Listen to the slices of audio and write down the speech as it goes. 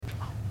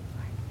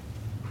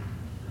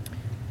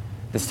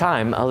This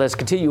time, let's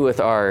continue with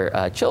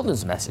our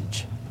children's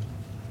message.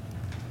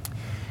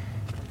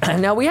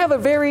 Now, we have a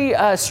very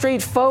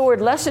straightforward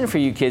lesson for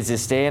you kids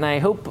this day, and I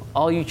hope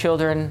all you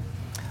children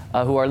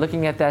who are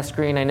looking at that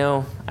screen, I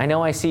know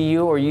I see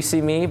you or you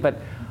see me, but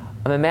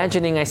I'm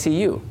imagining I see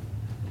you.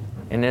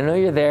 And I know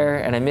you're there,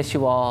 and I miss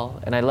you all,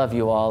 and I love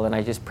you all, and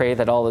I just pray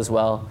that all is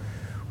well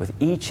with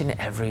each and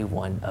every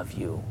one of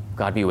you.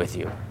 God be with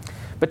you.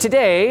 But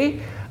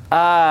today,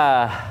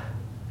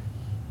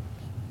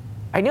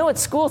 I know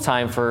it's school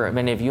time for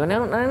many of you, and I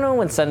don't know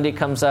when Sunday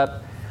comes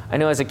up. I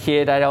know as a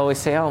kid, I'd always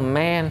say, oh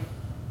man,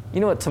 you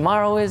know what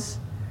tomorrow is?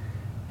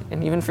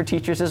 And even for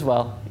teachers as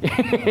well.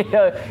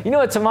 you know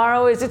what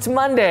tomorrow is? It's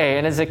Monday.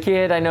 And as a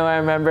kid, I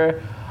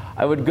remember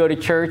I would go to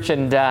church,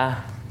 and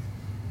there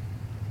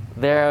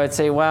I would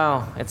say,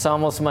 wow, it's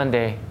almost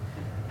Monday.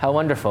 How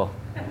wonderful,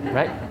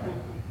 right?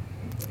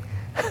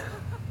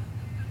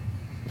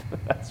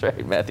 That's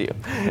right, Matthew.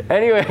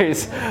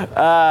 Anyways,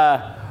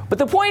 but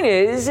the point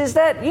is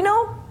that,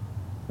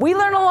 we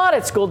learn a lot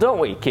at school, don't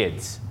we,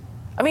 kids?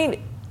 I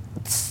mean,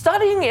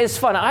 studying is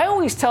fun. I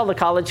always tell the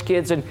college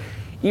kids, and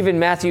even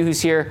Matthew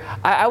who's here,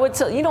 I would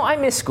tell, I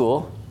miss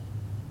school.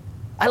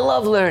 I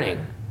love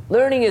learning.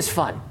 Learning is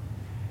fun.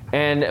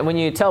 And when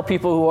you tell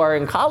people who are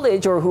in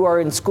college or who are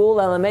in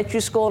school,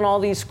 elementary school, and all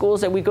these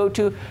schools that we go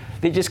to,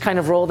 they just kind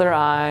of roll their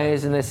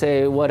eyes and they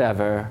say,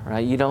 whatever,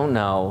 right? You don't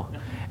know.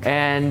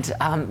 And,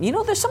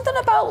 there's something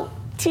about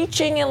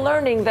teaching and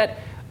learning that,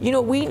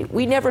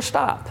 we never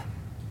stop,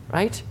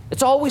 right?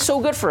 It's always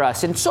so good for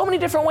us in so many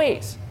different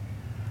ways.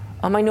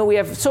 I know we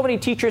have so many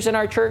teachers in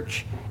our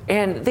church,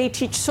 and they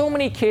teach so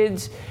many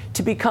kids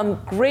to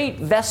become great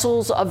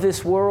vessels of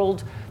this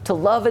world, to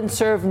love and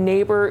serve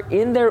neighbor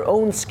in their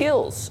own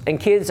skills. And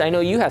kids, I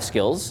know you have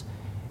skills,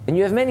 and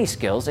you have many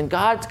skills, and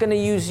God's going to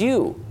use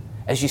you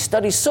as you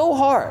study so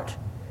hard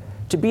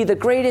to be the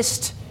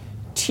greatest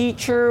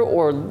teacher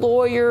or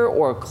lawyer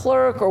or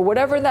clerk or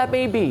whatever that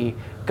may be.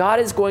 God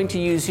is going to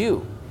use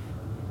you.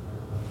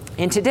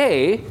 And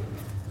today,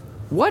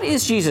 what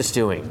is Jesus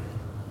doing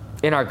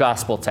in our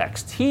gospel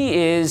text? He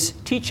is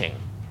teaching.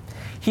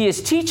 He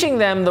is teaching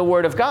them the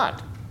Word of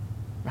God,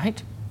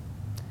 right?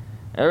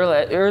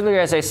 Earlier,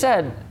 as I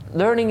said,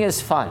 learning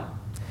is fun.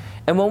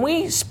 And when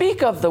we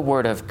speak of the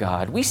Word of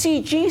God, we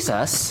see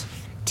Jesus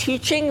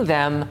teaching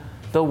them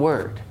the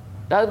Word.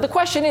 Now, the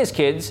question is,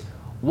 kids,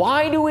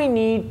 why do we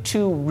need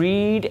to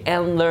read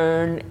and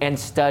learn and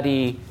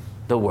study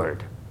the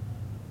Word?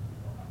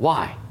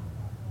 Why?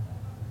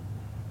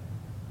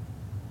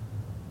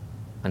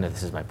 I know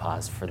this is my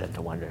pause for them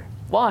to wonder.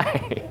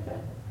 Why?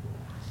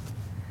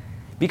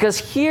 Because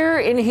here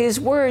in His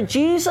Word,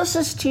 Jesus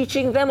is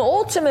teaching them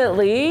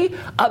ultimately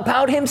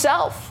about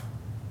Himself,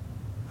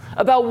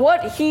 about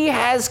what He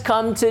has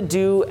come to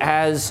do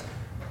as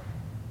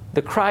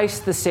the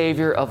Christ, the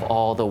Savior of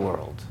all the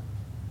world.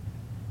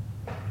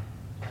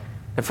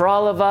 And for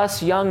all of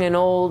us, young and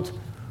old,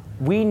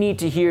 we need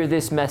to hear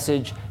this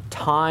message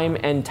time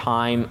and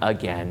time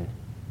again,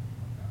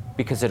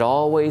 because it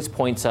always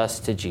points us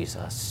to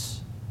Jesus.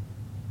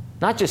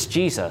 Not just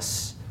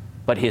Jesus,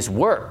 but His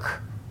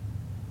work,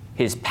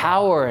 His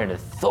power and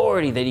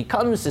authority, that He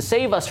comes to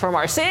save us from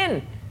our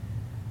sin,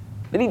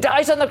 that He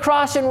dies on the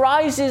cross and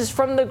rises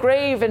from the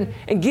grave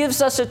and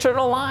gives us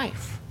eternal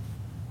life.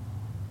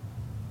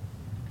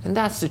 And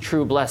that's the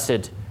true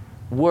blessed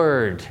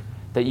Word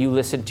that you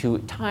listen to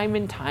time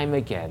and time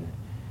again.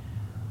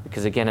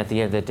 Because again, at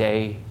the end of the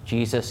day,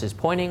 Jesus is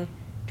pointing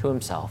to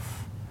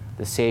Himself,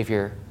 the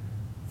Savior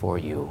for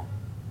you.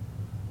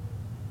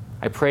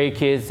 I pray,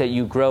 kids, that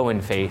you grow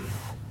in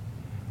faith,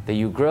 that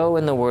you grow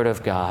in the Word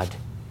of God,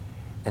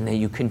 and that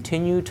you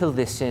continue to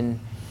listen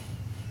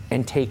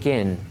and take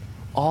in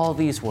all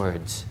these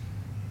words,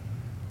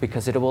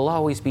 because it will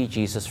always be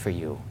Jesus for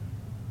you.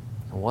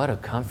 And what a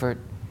comfort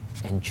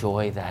and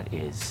joy that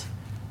is.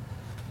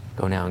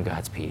 Go now in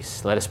God's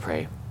peace. Let us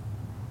pray.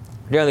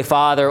 Dear Heavenly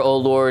Father, O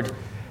Lord,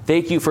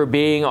 thank you for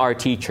being our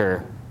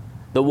teacher,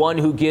 the one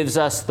who gives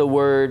us the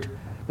Word,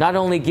 not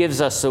only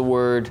gives us the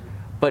Word,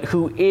 but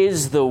who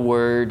is the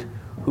Word,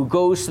 who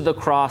goes to the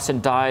cross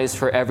and dies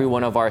for every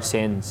one of our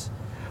sins.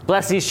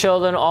 Bless these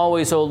children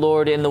always, O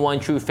Lord, in the one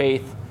true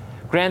faith.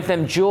 Grant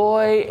them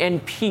joy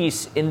and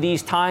peace in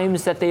these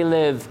times that they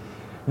live,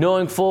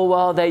 knowing full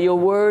well that your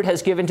Word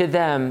has given to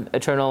them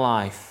eternal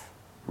life.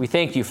 We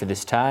thank you for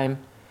this time.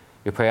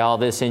 We pray all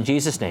this in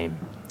Jesus' name.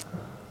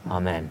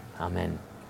 Amen. Amen.